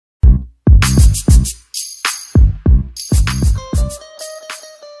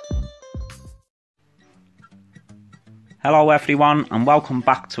Hello everyone and welcome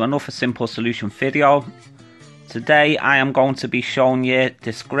back to another simple solution video. Today I am going to be showing you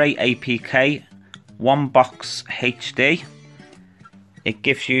this great APK, One Box HD. It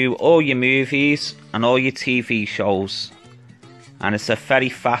gives you all your movies and all your TV shows, and it's a very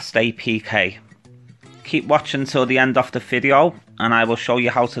fast APK. Keep watching till the end of the video and I will show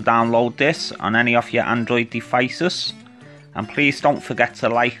you how to download this on any of your Android devices. And please don't forget to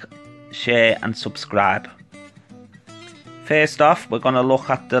like, share and subscribe. First off, we're going to look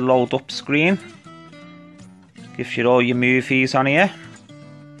at the load up screen. Gives you all your movies on here.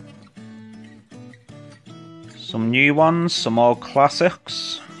 Some new ones, some old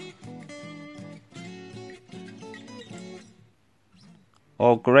classics.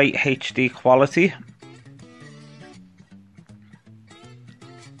 All great HD quality.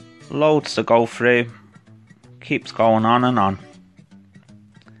 Loads to go through. Keeps going on and on.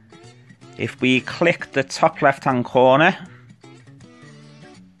 If we click the top left hand corner,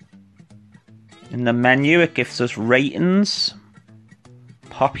 in the menu it gives us ratings,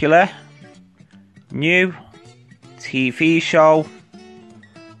 popular, new, TV show,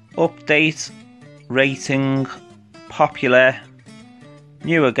 update, rating, popular,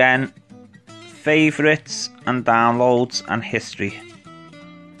 new again, favourites and downloads and history.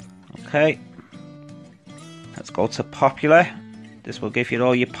 Okay, let's go to popular. This will give you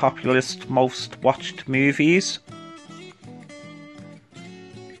all your popularist, most watched movies.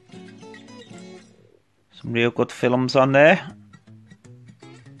 Some real good films on there.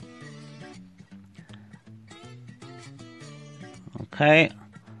 Okay,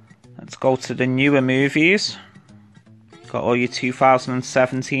 let's go to the newer movies. Got all your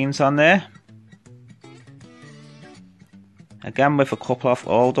 2017s on there. Again with a couple of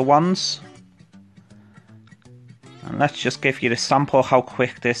older ones. And let's just give you a sample how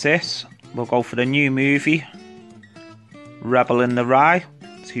quick this is. We'll go for the new movie, Rebel in the Rye,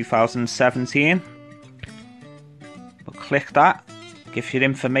 2017. We'll click that, gives you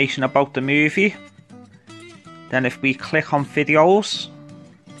information about the movie. Then if we click on videos,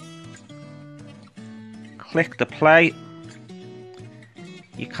 click the play,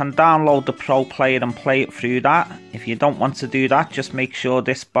 you can download the Pro Player and play it through that. If you don't want to do that, just make sure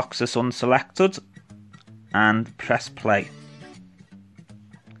this box is unselected and press play.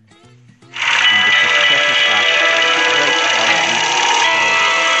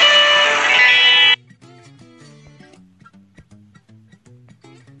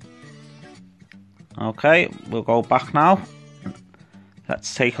 Okay, we'll go back now.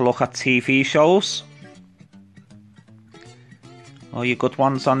 Let's take a look at TV shows. All your good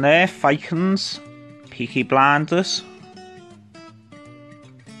ones on there, Vikings, Peaky Blinders,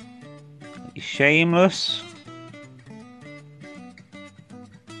 Shameless.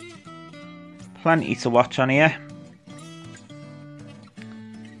 Plenty to watch on here.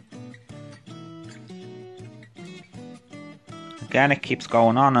 Again, it keeps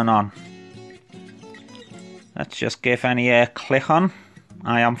going on and on. Let's just give any click on.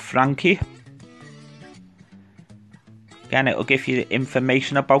 I Am Frankie. Again, it will give you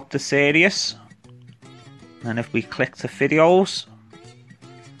information about the series. And if we click to videos,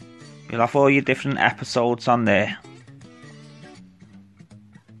 you'll have all your different episodes on there.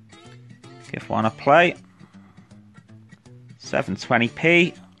 Give one a play.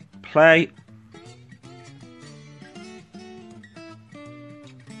 720p. Play. You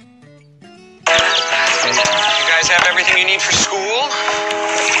guys have everything you need for school?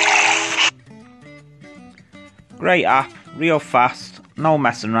 Great app. Real fast. No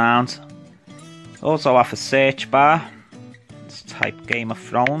messing around. Also have a search bar. Let's type Game of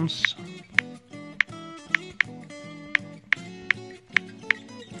Thrones.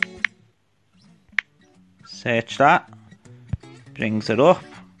 Search that. Brings it up.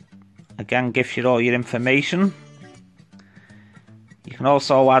 Again, gives you all your information. You can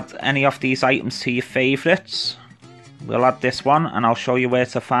also add any of these items to your favourites. We'll add this one and I'll show you where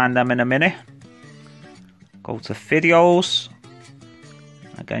to find them in a minute. Go to videos.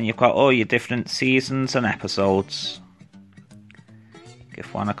 Again, you've got all your different seasons and episodes.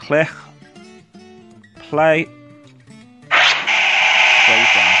 Give one a click. Play. Play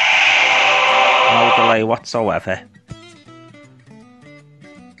down. No delay whatsoever.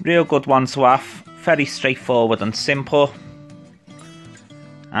 Real good one to have. Very straightforward and simple.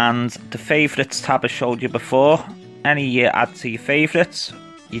 And the favourites tab I showed you before. Any you add to your favourites,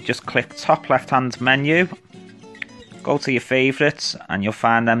 you just click top left hand menu. Go to your favourites and you'll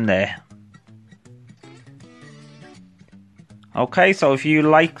find them there. Okay, so if you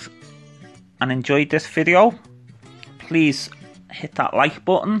liked and enjoyed this video, please hit that like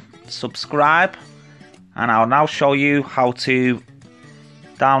button, subscribe and I'll now show you how to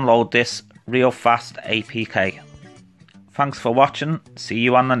download this real fast APK. Thanks for watching, see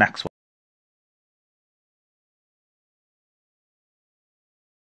you on the next one.